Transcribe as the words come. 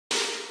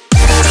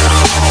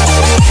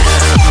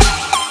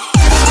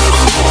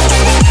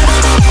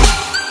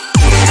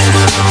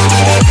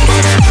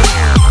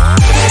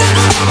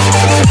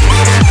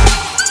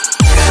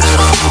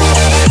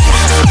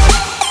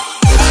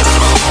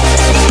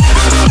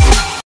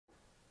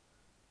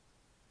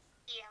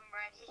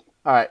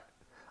Alright.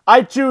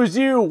 I choose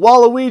you,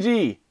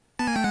 Waluigi!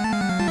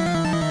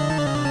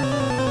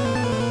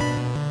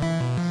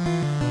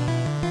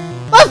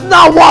 That's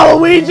not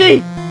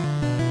Waluigi!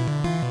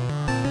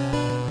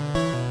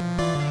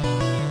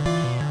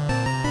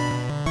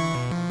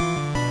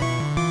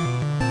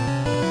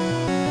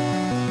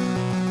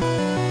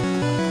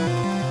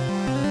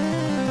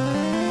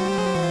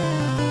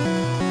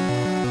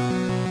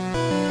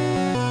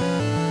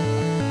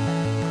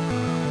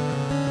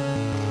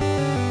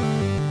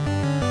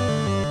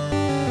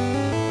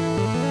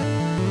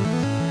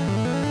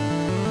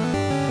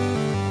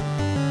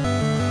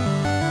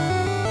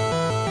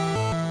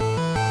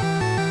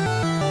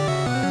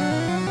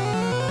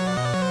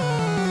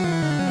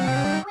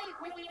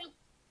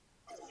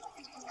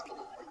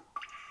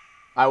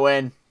 I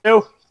win.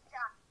 You?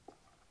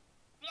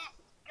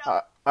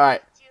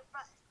 Alright.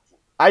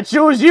 I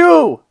choose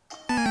you!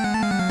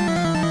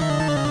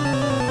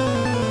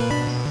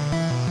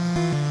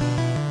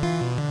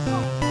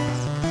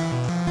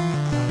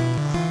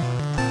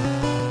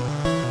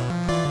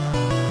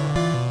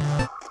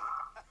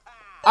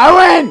 I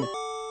win!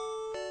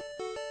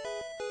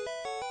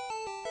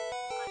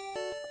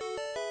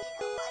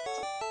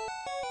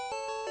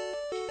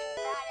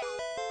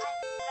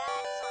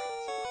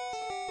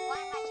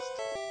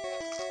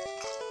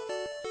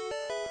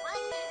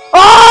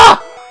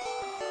 Ah!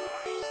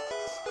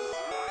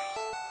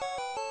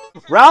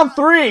 Round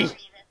 3!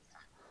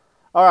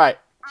 Alright.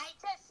 I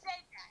just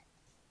said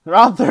that.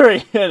 Round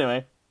 3,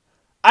 anyway.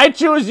 I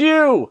choose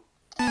you!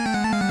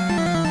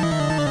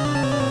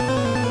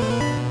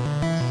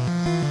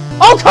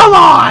 Oh, come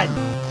on!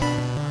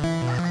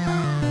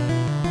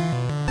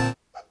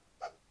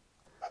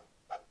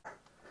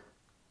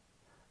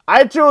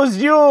 I choose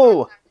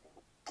you!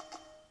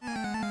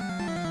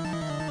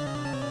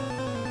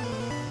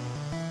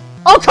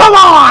 Oh, come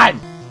on!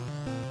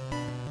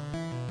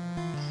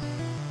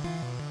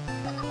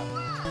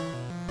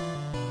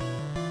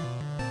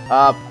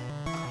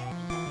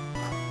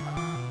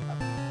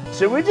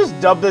 Should we just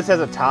dub this as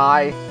a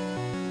tie?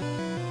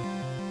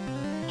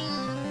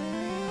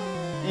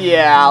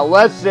 Yeah,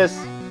 let's just...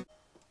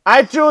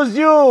 I choose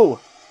you!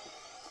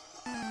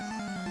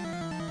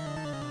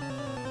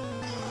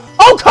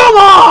 Oh, come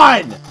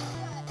on!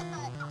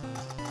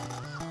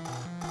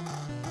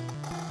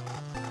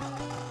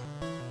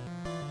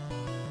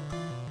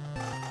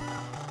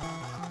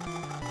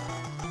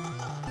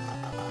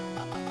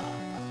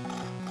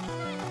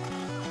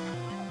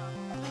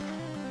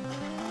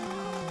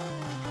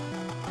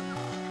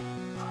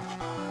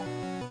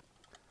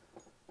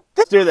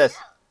 Let's do this.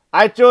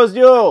 I chose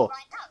you.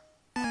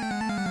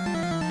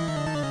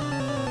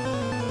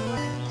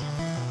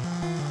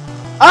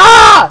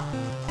 Ah!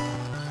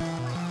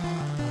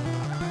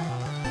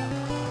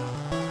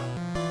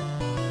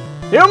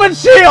 Human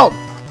shield.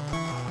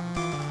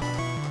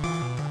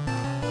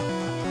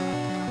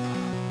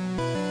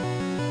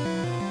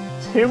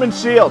 Human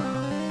shield. At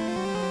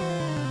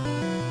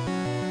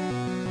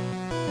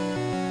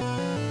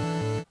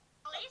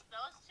least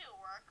those two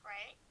work,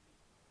 right?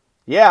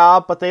 Yeah,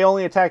 but they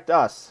only attacked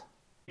us.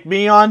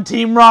 Me on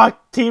Team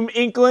Rock, Team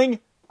Inkling.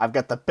 I've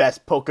got the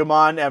best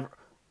Pokemon ever.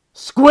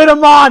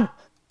 Squidamon!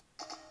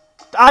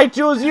 I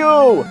choose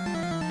you!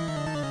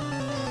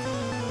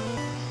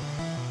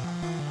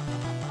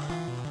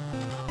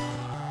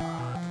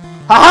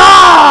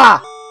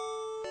 Ha-ha!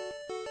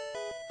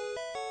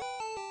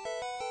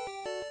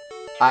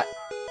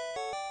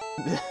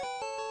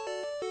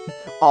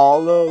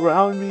 All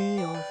around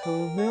me are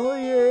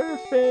familiar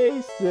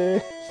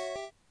faces.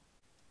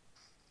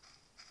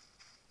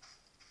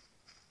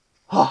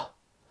 Ah,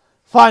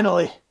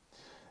 finally,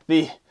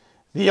 the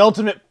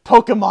ultimate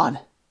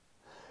Pokemon.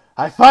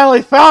 I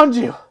finally found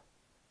you.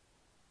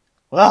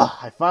 Well,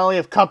 I finally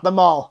have caught them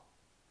all.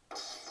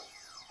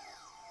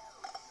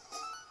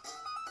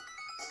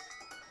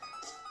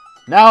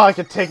 Now I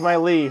can take my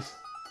leave.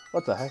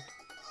 What the heck?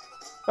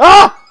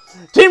 Ah!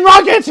 Team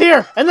Rocket's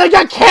here, and they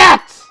got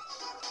cats!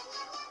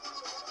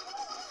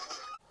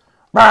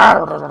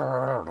 Hold on,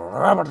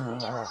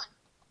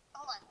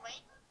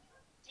 wait.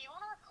 Do you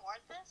want to record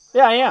this?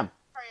 Yeah, I am.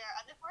 For your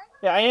other part?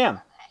 Yeah, I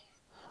am.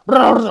 What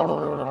the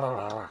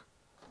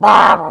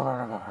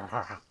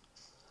fuck?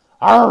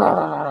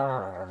 Oh!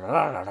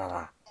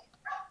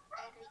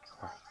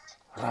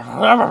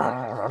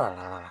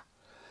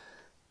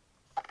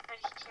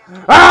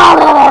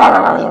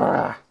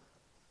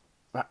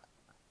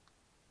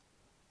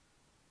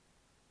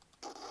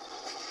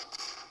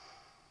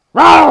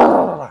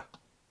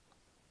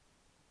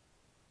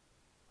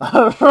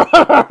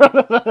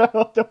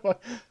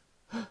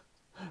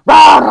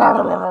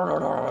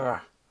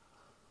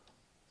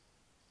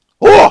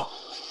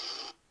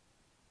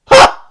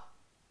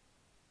 Ha!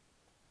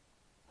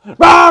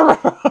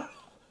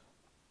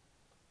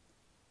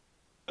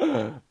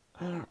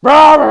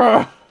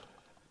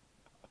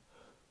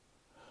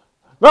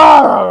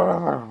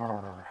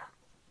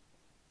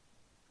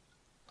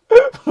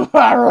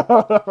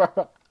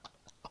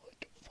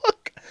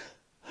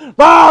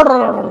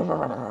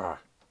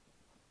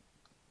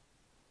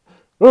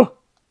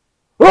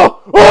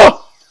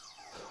 Oh!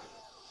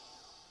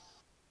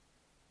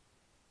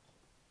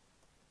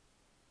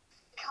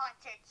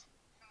 Caught it.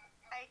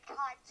 I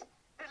caught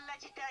the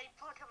legendary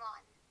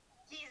Pokemon.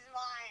 He's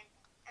mine.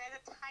 And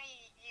there's a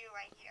tiny you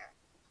right here.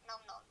 Nom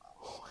nom nom.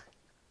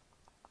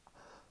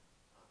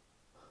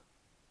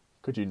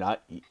 Could you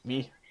not eat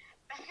me?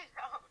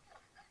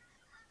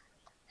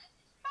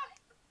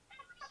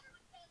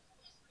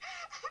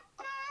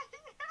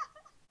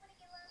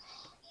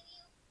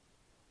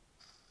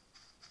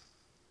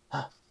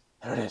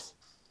 There it is.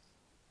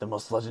 The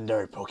most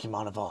legendary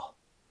Pokemon of all.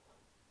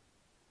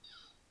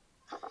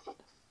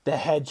 The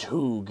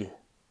Hedgehog.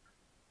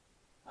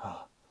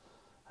 Oh,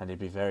 I need to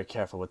be very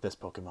careful with this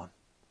Pokemon.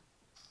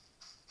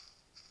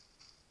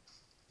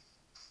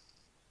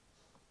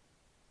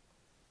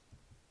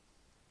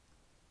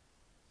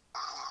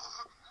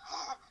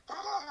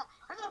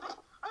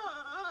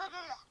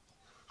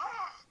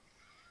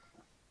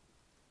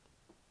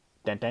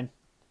 Dun dun.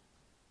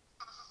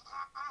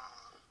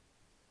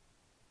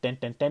 Dun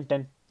dun dun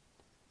dun.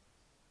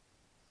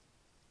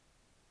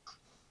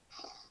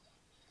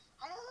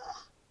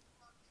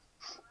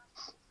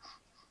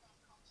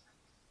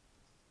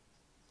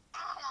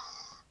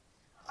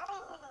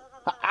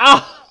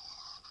 Ah!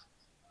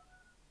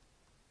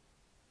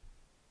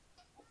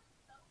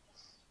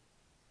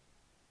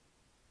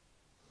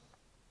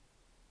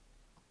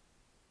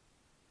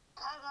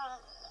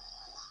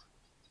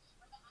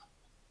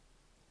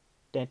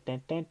 Dun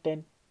dun dun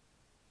dun.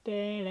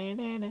 Dun, dun,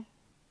 dun, dun.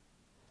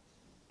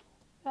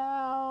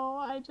 Now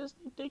I just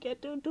need to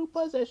get into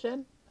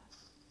position.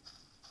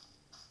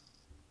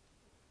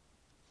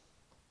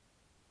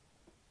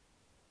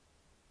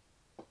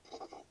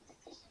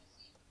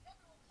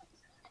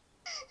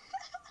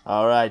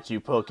 Alright, you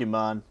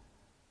Pokemon.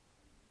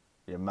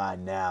 You're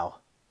mine now.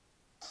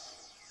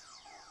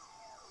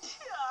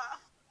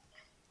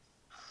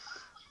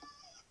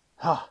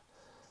 Ah,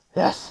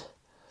 yes.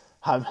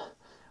 I'm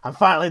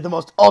finally the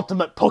most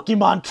ultimate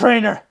Pokemon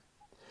trainer.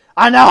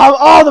 I now have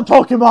all the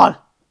Pokemon. Hold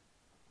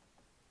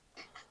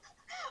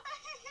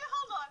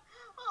on.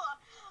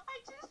 I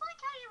just like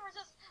how you were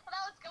just, when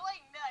I was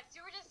going nuts,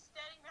 you were just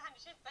standing behind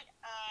the ship like,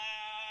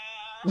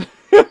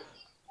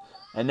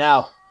 And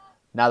now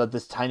that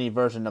this tiny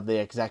version of the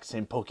exact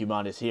same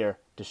Pokemon is here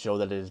to show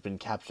that it has been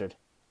captured,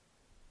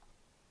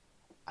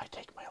 I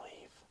take my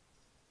leave.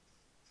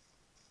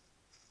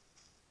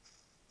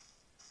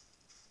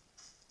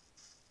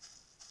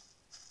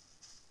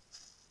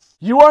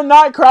 You are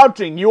not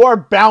crouching, you are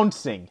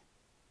bouncing.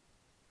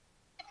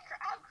 I'm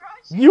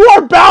crouching. You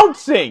are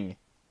bouncing!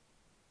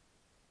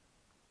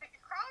 The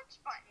crouch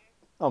button.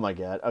 Oh my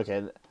god,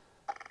 okay.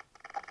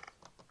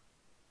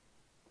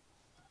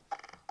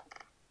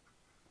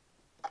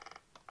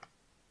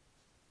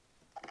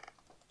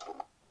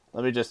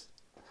 Let me just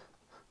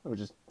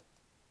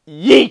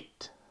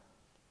yeet!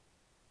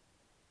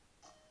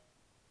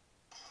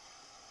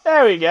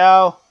 There we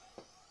go.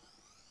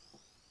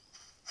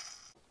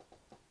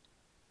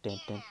 Dun,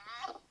 dun.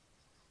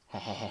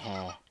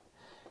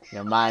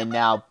 You're mine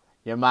now.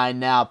 You're mine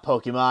now,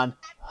 Pokemon.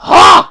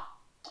 Ha!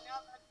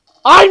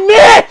 I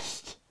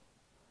missed!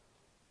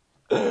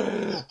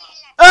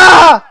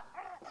 Ah!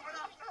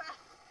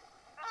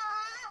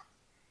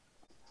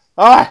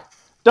 Alright,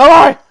 don't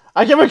worry.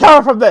 I can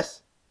recover from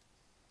this.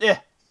 Yeah.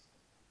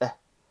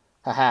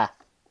 Haha.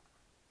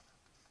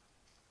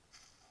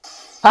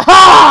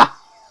 Haha!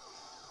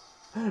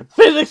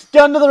 Physics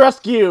gun to the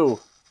rescue!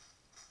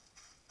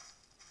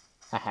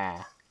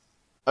 Haha.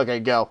 Okay,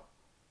 go.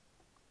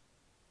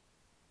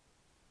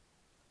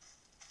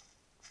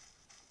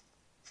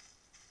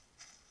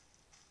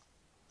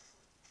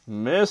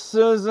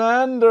 Mrs.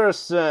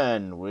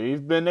 Anderson,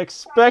 we've been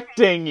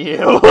expecting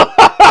you.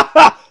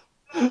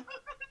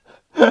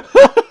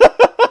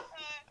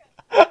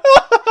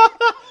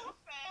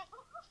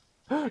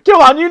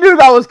 Come on, you knew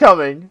that was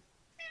coming.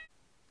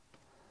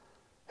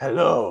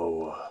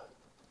 Hello.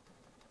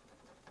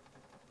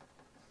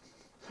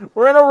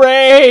 We're in a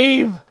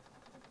rave.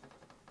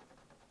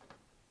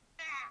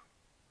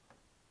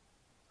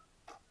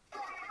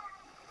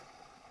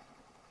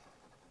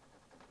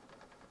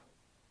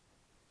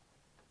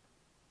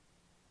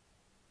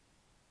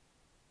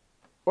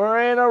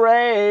 We're in a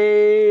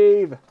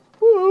rave.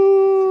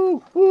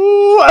 Woo!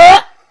 Woo!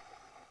 Ah!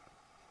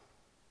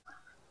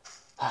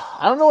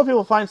 I don't know what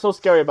people find so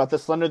scary about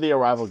this Slender the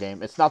Arrival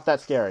game. It's not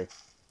that scary.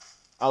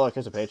 Oh, look,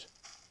 here's a page.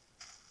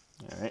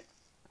 Alright.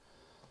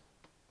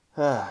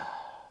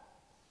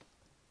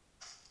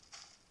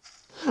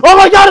 Oh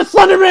my god, it's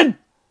Slenderman!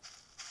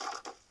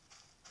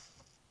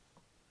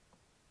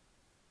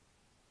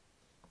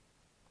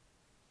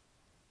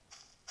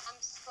 I'm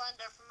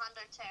Slender from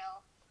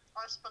Undertale,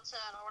 or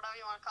Splatoon, or whatever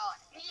you want to call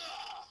it.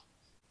 Yeah!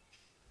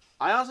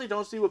 I honestly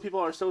don't see what people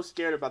are so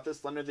scared about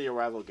this Slender the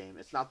Arrival game.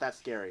 It's not that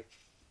scary.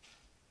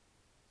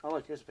 Oh,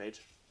 look, here's a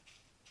page.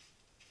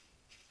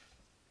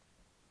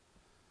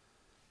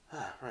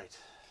 Right.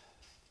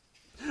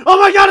 Oh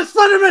my god, it's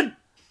Slenderman!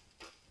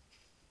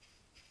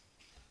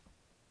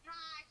 Not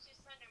actually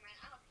Slenderman.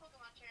 I'm a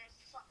Pokemon trainer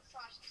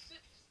slash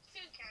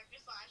student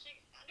character slash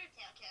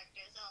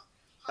character, so.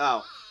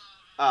 Oh.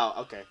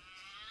 Oh, okay.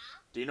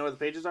 Do you know where the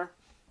pages are?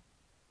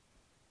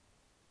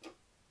 No.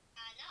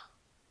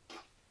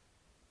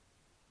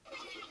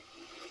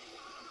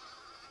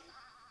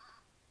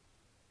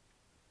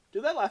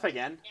 Do that laugh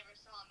again. Never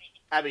saw me.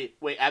 Abby,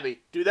 wait,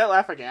 Abby, do that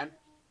laugh again.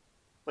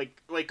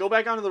 Wait, go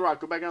back onto the rock.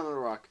 Go back onto the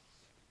rock.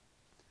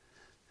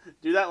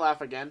 Do that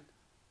laugh again.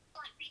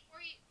 Hold on, before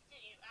you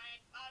continue,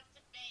 I'll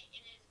debate in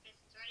his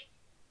business. Ready?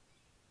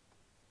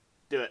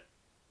 Do it.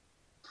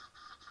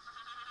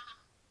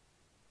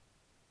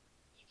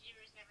 You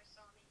viewers never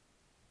saw me.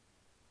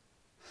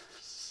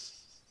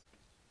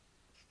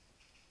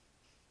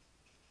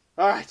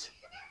 Alright.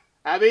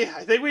 Abby,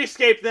 I think we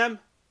escaped them.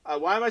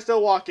 Why am I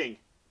still walking?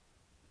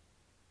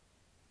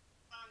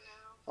 Oh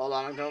no. Hold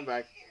on, I'm coming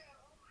back.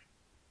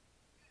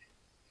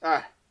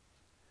 Alright.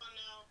 Oh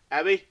no.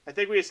 Abby, I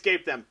think we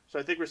escaped them, so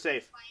I think we're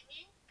safe. Find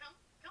me? Come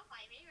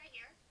find me right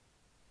here.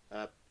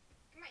 Uh,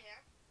 Come right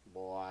here.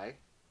 why?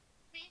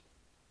 Me?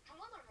 Come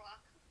on the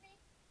rock with me.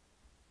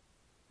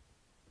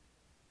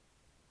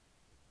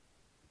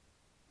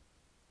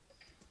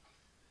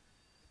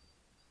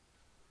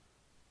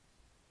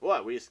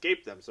 What? We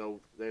escaped them,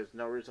 so there's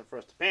no reason for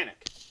us to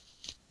panic.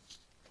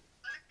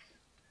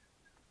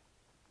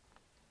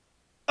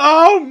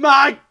 Oh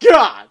my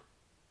god!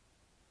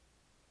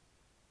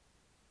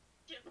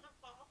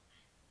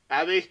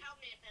 Abby? Help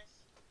me with this.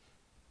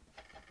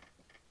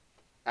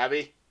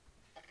 Abby?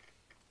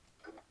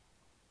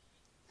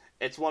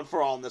 It's one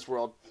for all in this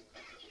world.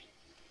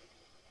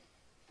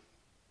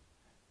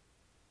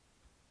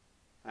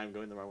 I'm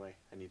going the wrong way.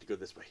 I need to go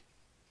this way.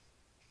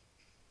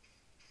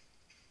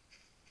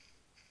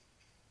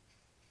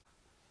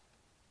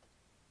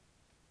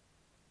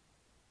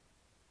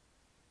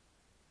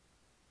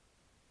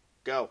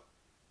 Go.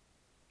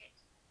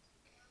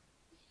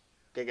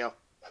 Okay, go.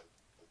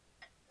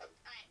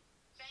 Alright,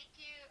 thank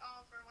you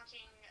all for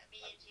watching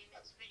me and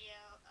Gmod's video.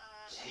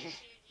 Make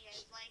sure you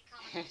guys like,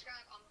 comment,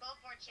 subscribe on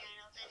both our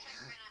channels, and check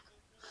them out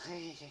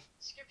in the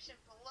description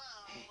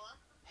below.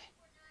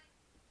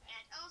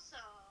 And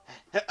also,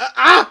 yeah,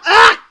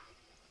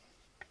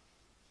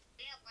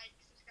 like,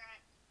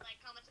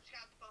 comment,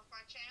 subscribe to both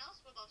our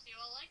channels. We'll see you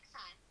all next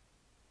time.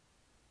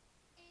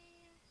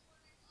 And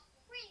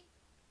free.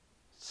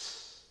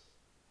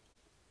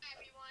 Bye,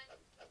 everyone.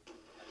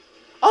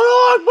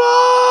 Allahu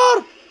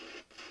Akbar!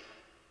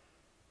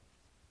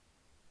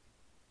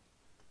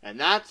 And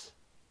that's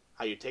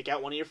how you take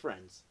out one of your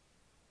friends.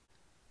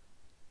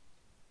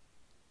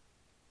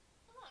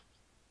 Look,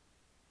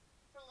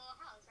 the little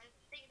house. I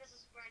think this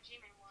is where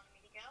Gmod wanted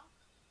me to go.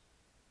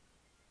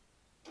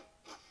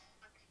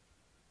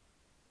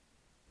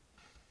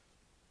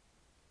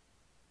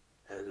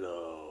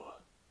 Hello.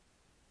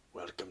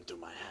 Welcome to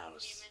my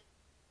house.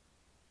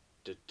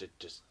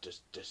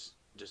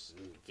 Just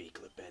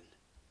V-clipping.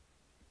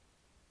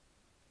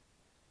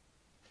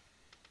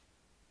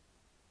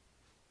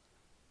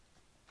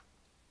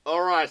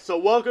 Alright, so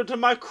welcome to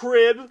my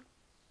crib.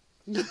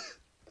 Let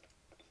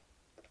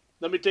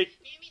me take...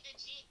 You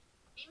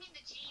mean the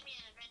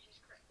Gmod Adventures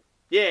crib?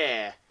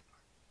 Yeah.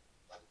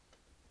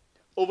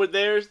 Over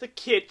there's the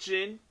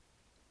kitchen.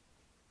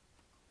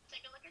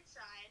 Take a look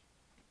inside.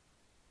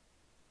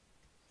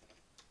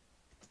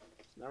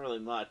 Not really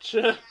much.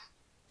 Yeah.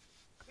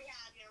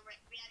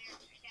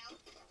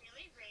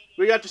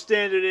 We got your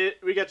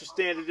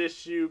standard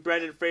issue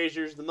Brendan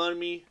Fraser's The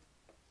Mummy.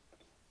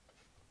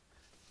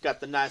 Got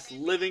the nice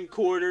living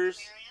quarters.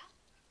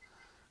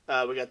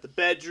 We got the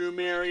bedroom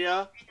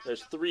area.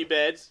 There's 3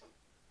 beds.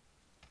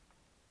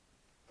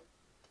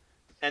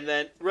 And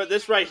then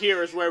this right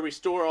here is where we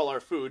store all our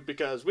food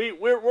because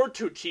we're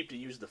too cheap to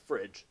use the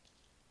fridge.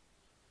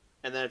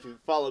 And then if you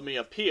follow me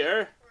up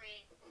here,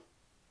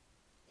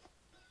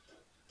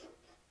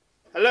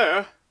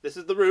 hello, this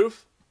is the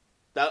roof.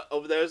 That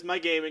over there is my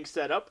gaming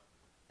setup,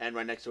 and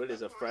right next to it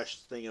is a fresh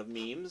thing of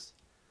memes.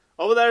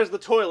 Over there is the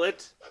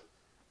toilet,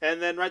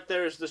 and then right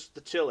there is just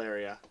the chill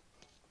area,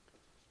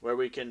 where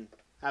we can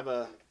have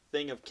a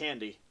thing of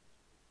candy,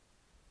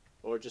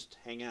 or just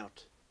hang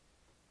out.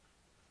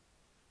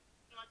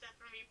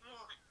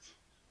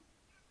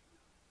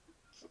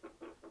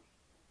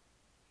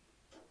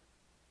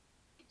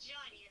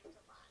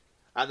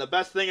 And the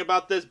best thing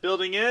about this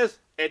building is,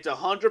 it's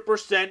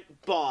 100%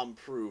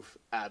 bomb-proof.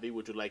 Abby,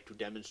 would you like to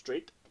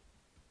demonstrate?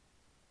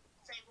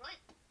 Say what?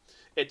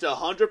 It's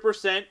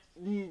 100%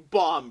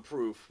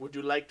 bomb-proof. Would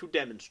you like to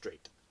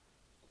demonstrate?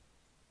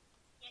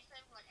 Yes,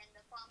 I would. And the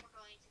bomb we're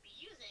going to be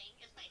using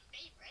is my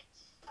favorite.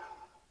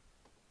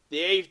 The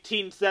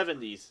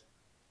 1870s.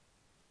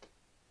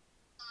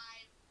 5,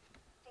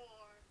 4,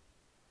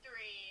 3,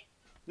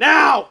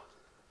 Now!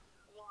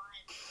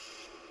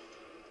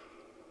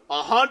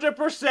 1.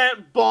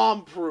 100%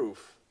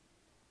 bomb-proof.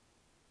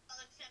 Well,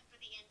 except for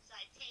the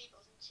inside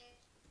tables and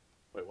chairs.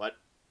 Wait, what?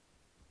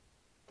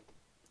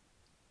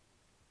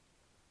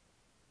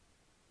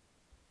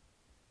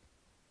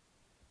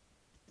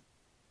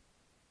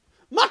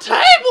 My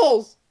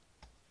tables!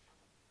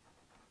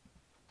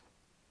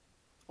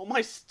 Oh,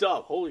 my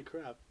stuff. Holy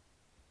crap.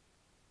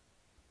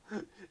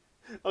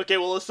 Okay,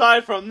 well,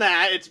 aside from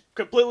that, it's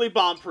completely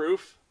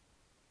bomb-proof.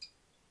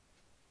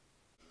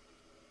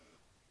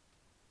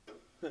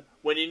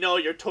 When you know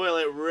your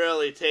toilet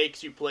really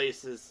takes you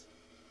places.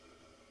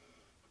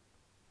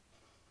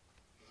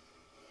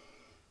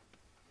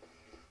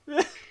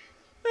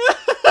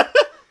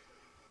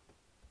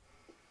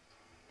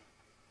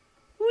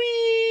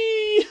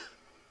 Whee!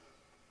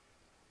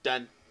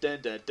 Dun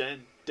dun dun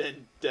dun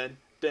dun dun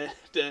dun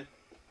dun.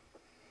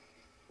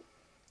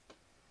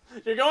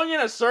 You're going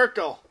in a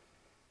circle.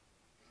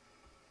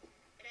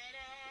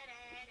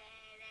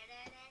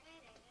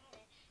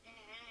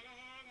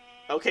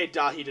 Okay,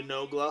 Dahi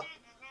Denogla.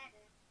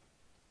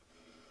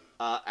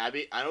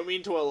 Abby, I don't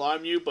mean to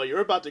alarm you, but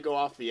you're about to go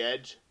off the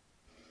edge.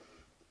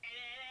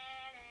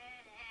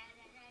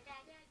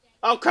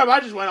 Oh crap, I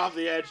just went off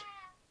the edge.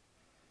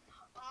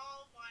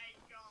 Oh my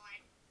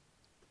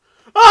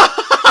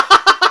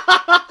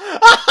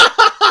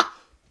god.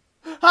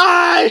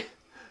 Hi!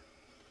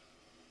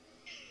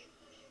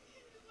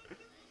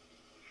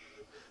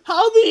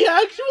 How the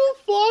actual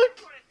fuck?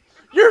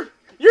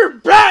 You're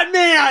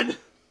Batman!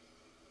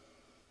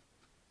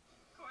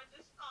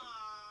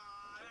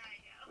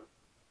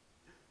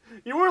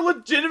 You were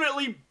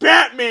legitimately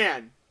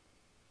Batman!